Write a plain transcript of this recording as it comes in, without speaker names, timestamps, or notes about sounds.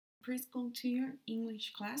Preschool to your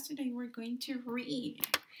English class. Today we're going to read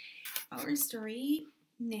our story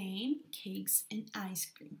named Cakes and Ice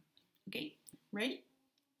Cream. Okay, ready?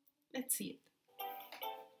 Let's see it.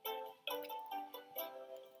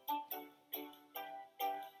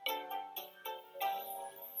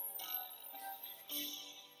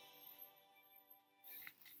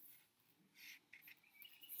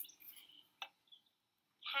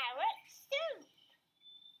 Carrot soup.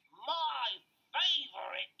 My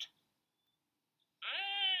favorite.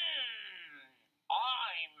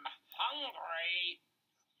 I'm hungry.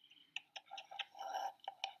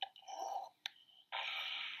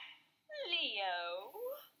 Leo.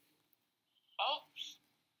 Oops.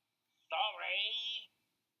 Sorry.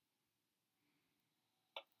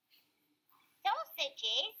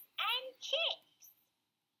 Sausages and chips.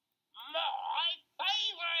 My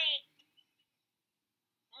favorite.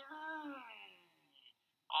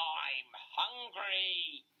 I'm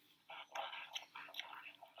hungry.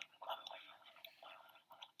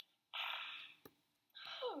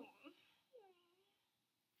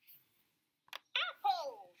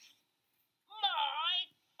 Apples. My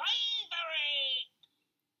favorite.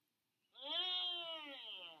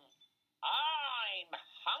 I'm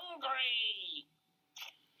hungry.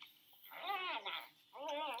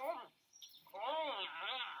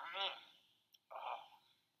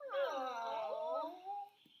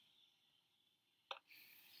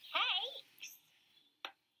 Cakes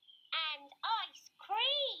and ice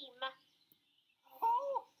cream.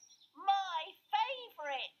 Oh, my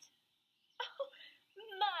favorite.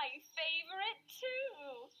 My favorite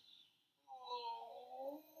too.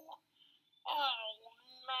 Oh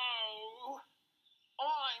no,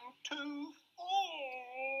 I'm too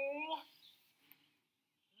full.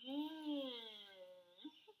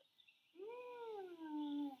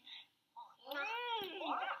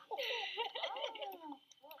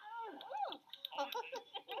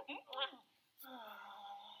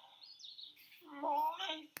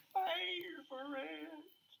 My favorite.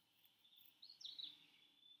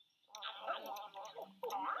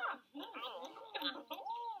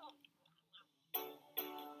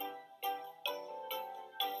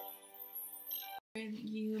 When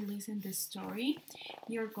you listen to the story,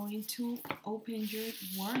 you're going to open your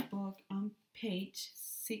workbook on page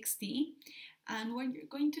 60, and what you're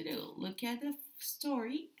going to do, look at the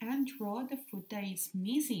story and draw the food that is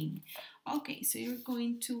missing. Okay, so you're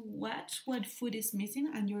going to watch what food is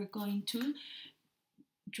missing and you're going to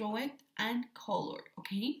draw it and color,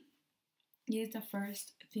 okay? Here's the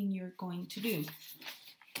first thing you're going to do.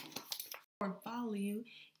 Our value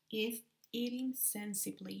is eating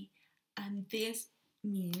sensibly, and this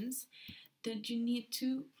means that you need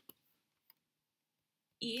to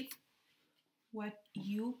eat what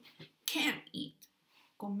you can eat.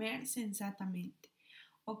 Comer sensatamente.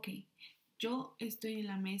 Ok, yo estoy en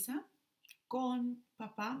la mesa con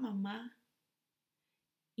papá, mamá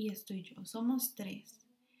y estoy yo. Somos tres.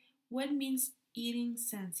 What means eating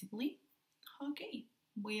sensibly? Ok,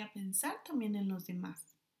 voy a pensar también en los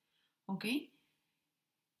demás. Ok,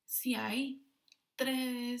 si hay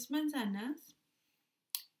 3 manzanas,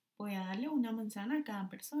 voy a darle una manzana a cada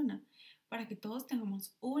persona para que todos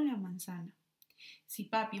tengamos una manzana. Si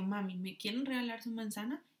papi o mami me quieren regalar su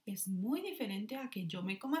manzana, es muy diferente a que yo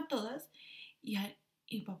me coma todas y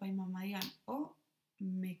papá y mamá digan, oh,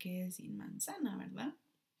 me quedé sin manzana, ¿verdad?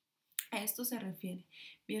 A esto se refiere.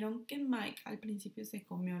 Vieron que Mike al principio se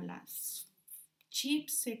comió las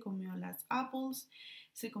chips, se comió las apples,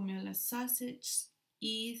 se comió las sausages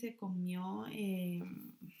y se comió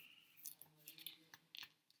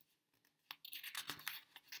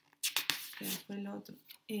 ¿qué fue el otro?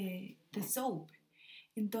 The soap.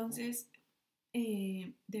 Entonces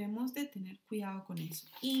debemos de tener cuidado con eso.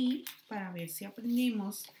 Y para ver si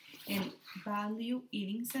aprendimos el value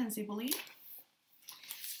eating sensibly,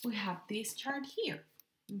 we have this chart here.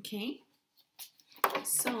 Okay,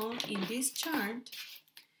 so in this chart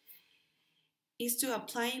is to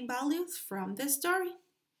applying values from the story.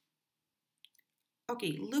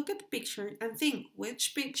 Okay, look at the picture and think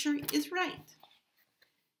which picture is right.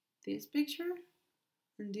 This picture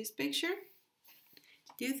and this picture.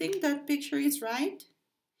 Do you think that picture is right?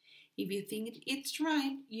 If you think it's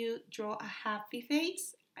right, you draw a happy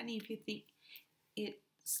face, and if you think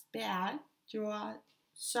it's bad, draw a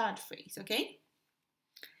sad face, okay?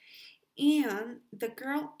 And the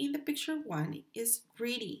girl in the picture 1 is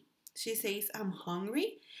greedy. She says, I'm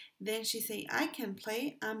hungry. Then she says, I can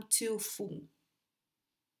play, I'm too full.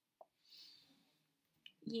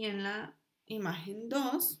 Y en la imagen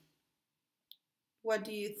 2, what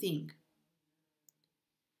do you think?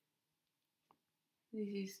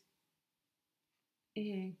 This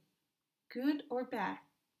is good or bad.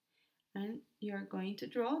 And you're going to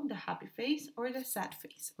draw the happy face or the sad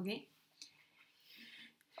face, okay?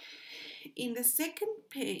 In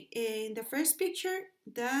the first picture,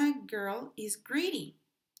 the girl is greedy.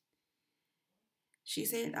 She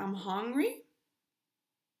said, I'm hungry.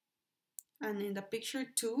 And in the picture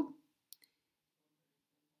 2,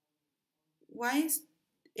 why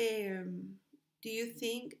do you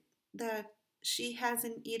think that she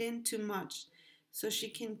hasn't eaten too much so she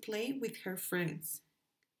can play with her friends?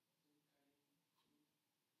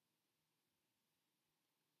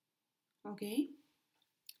 Okay.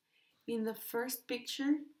 In the first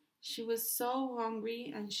picture, she was so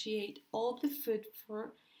hungry and she ate all the food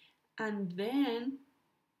and then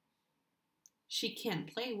she can't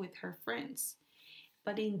play with her friends.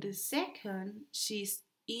 But in the second, she's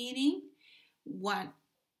eating what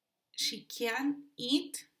she can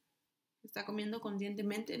eat. Está comiendo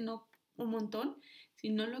conscientemente, no un montón,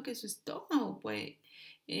 sino lo que su estómago puede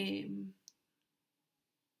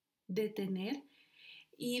detener.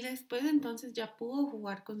 Y después entonces ya pudo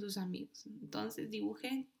jugar con sus amigos. Entonces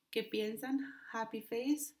dibujen qué piensan, happy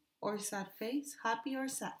face or sad face, happy or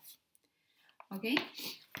sad. Okay?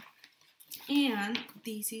 And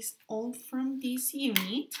this is all from this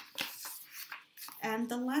unit. And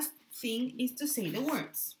the last thing is to say the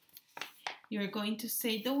words. You're going to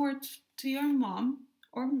say the words to your mom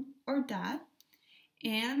or dad.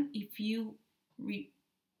 And if you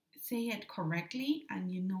say it correctly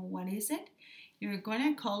and you know what is it, you're going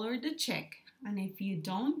to color the check. And if you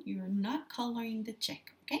don't, you're not coloring the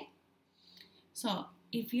check, okay? So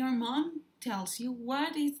if your mom tells you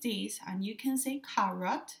what is this and you can say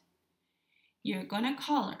carrot, you're going to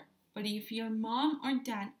color. But if your mom or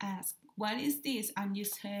dad asks, what is this? And you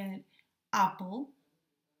said apple,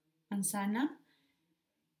 manzana,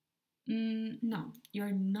 no,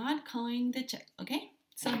 you're not coloring the check, okay?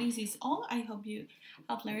 So this is all. I hope you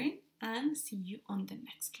have learned and see you on the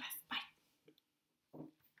next class. Bye.